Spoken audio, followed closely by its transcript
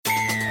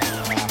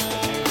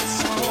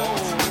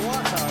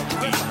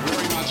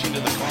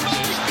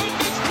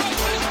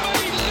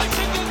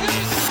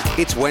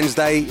It's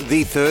Wednesday,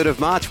 the 3rd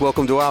of March.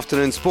 Welcome to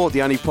Afternoon Sport,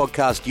 the only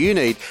podcast you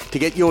need to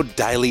get your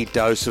daily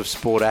dose of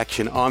sport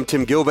action. I'm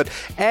Tim Gilbert,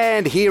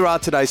 and here are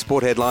today's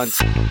sport headlines.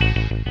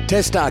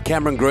 Test star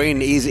Cameron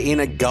Green is in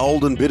a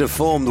golden bit of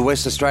form. The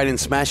West Australian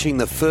smashing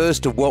the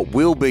first of what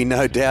will be,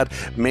 no doubt,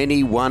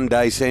 many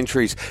one-day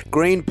centuries.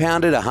 Green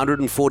pounded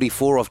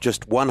 144 off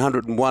just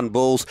 101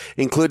 balls,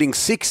 including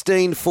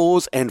 16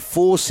 fours and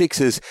 4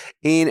 sixes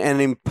in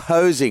an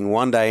imposing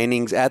one-day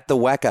innings at the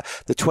WACA.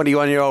 The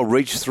 21-year-old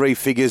reached three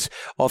figures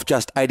off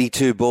just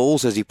 82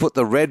 balls as he put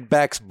the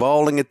Redbacks'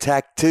 bowling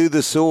attack to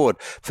the sword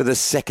for the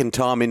second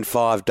time in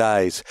 5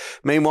 days.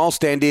 Meanwhile,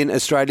 stand-in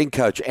Australian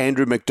coach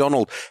Andrew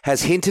McDonald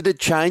has hinted at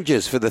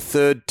changes for the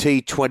third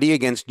T20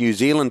 against New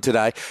Zealand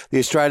today. The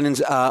Australians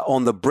are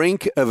on the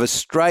brink of a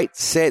straight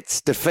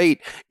sets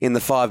defeat in the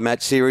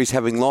 5-match series,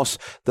 having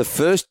lost the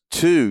first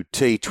 2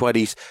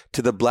 T20s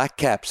to the Black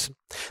Caps.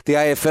 The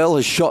AFL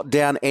has shot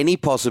down any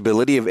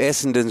possibility of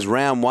Essendon's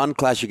round 1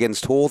 clash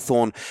against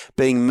Hawthorn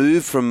being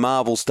moved from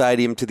Marvel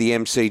Stadium to the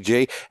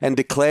MCG and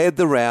declared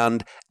the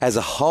round as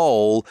a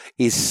whole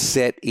is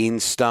set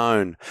in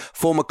stone.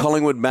 Former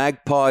Collingwood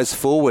Magpies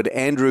forward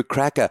Andrew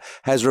Cracker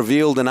has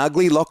revealed an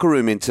ugly locker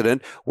room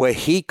incident where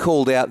he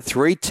called out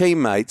 3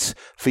 teammates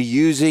for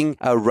using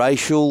a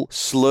racial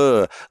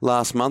slur.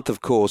 Last month,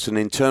 of course, an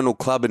internal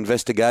club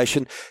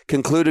investigation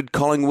concluded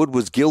Collingwood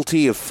was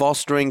guilty of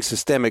fostering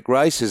systemic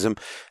racism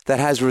that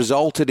has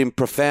resulted in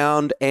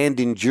profound and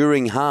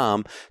enduring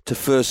harm to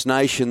First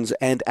Nations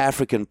and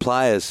African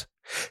players.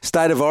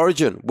 State of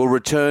Origin will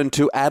return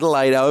to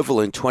Adelaide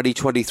Oval in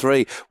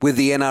 2023, with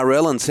the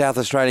NRL and South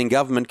Australian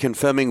Government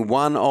confirming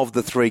one of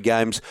the 3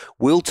 games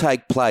will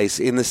take place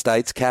in the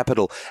state's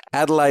capital.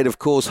 Adelaide, of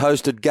course,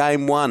 hosted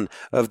Game 1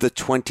 of the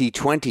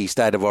 2020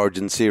 State of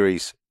Origin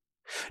series.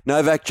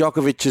 Novak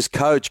Djokovic's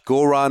coach,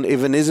 Goran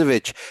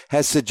Ivanisevic,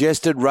 has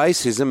suggested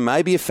racism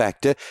may be a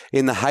factor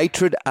in the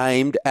hatred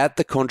aimed at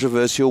the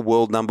controversial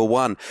world number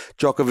 1.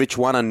 Djokovic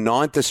won a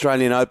 9th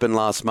Australian Open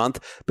last month,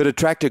 but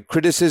attracted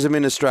criticism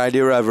in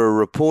Australia over a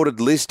reported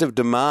list of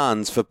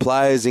demands for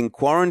players in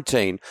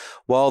quarantine,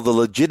 while the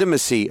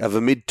legitimacy of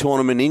a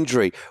mid-tournament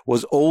injury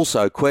was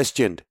also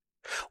questioned.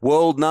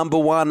 World number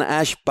 1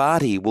 Ash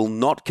Barty will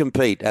not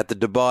compete at the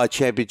Dubai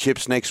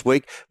Championships next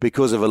week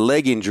because of a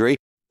leg injury.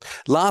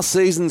 Last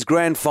season's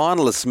grand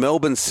finalists,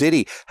 Melbourne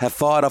City, have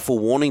fired off a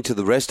warning to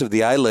the rest of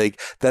the A-League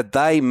that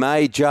they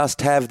may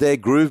just have their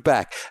groove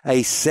back.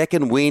 A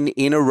second win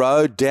in a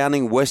row,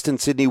 downing Western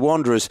Sydney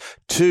Wanderers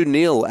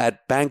 2-0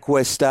 at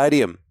Bankwest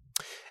Stadium.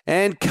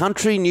 And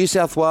country New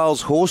South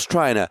Wales horse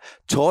trainer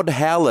Todd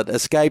Howlett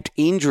escaped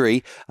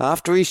injury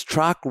after his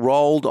truck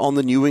rolled on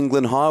the New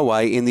England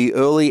Highway in the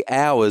early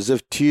hours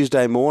of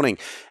Tuesday morning.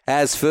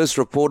 As first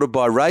reported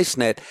by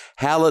RaceNet,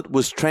 Howlett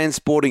was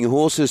transporting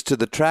horses to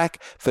the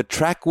track for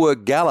track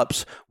work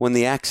gallops when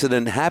the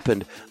accident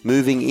happened,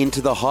 moving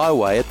into the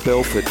highway at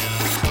Belford.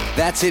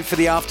 That's it for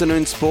the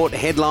afternoon sport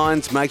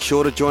headlines. Make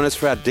sure to join us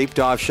for our deep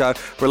dive show,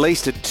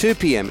 released at 2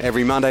 p.m.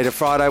 every Monday to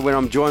Friday, when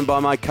I'm joined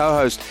by my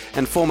co-host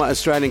and former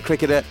Australian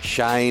cricketer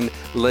Shane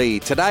Lee.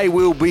 Today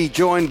we'll be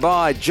joined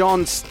by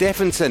John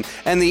Stephenson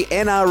and the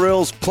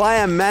NRL's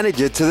player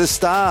manager to the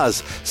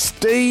Stars,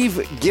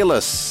 Steve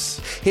Gillis.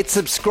 Hit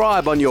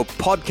subscribe on your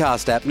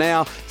podcast app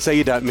now so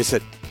you don't miss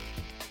it.